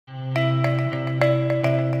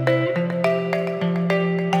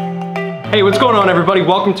Hey, what's going on everybody?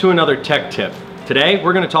 Welcome to another tech tip. Today,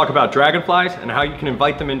 we're gonna talk about dragonflies and how you can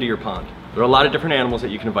invite them into your pond. There are a lot of different animals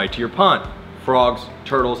that you can invite to your pond. Frogs,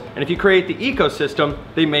 turtles, and if you create the ecosystem,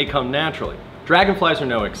 they may come naturally. Dragonflies are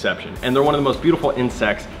no exception, and they're one of the most beautiful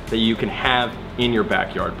insects that you can have in your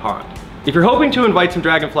backyard pond. If you're hoping to invite some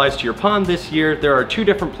dragonflies to your pond this year, there are two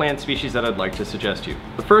different plant species that I'd like to suggest to you.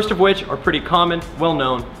 The first of which are pretty common, well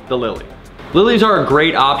known, the lily. Lilies are a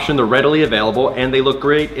great option, they're readily available, and they look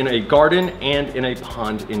great in a garden and in a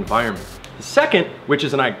pond environment. The second, which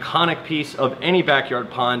is an iconic piece of any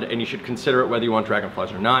backyard pond, and you should consider it whether you want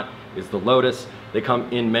dragonflies or not, is the lotus. They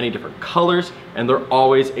come in many different colors, and they're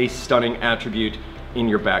always a stunning attribute in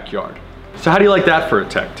your backyard. So how do you like that for a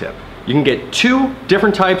tech tip? You can get two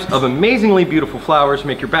different types of amazingly beautiful flowers,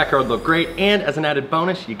 make your backyard look great, and as an added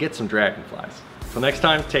bonus, you get some dragonflies. Till next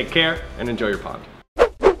time, take care and enjoy your pond.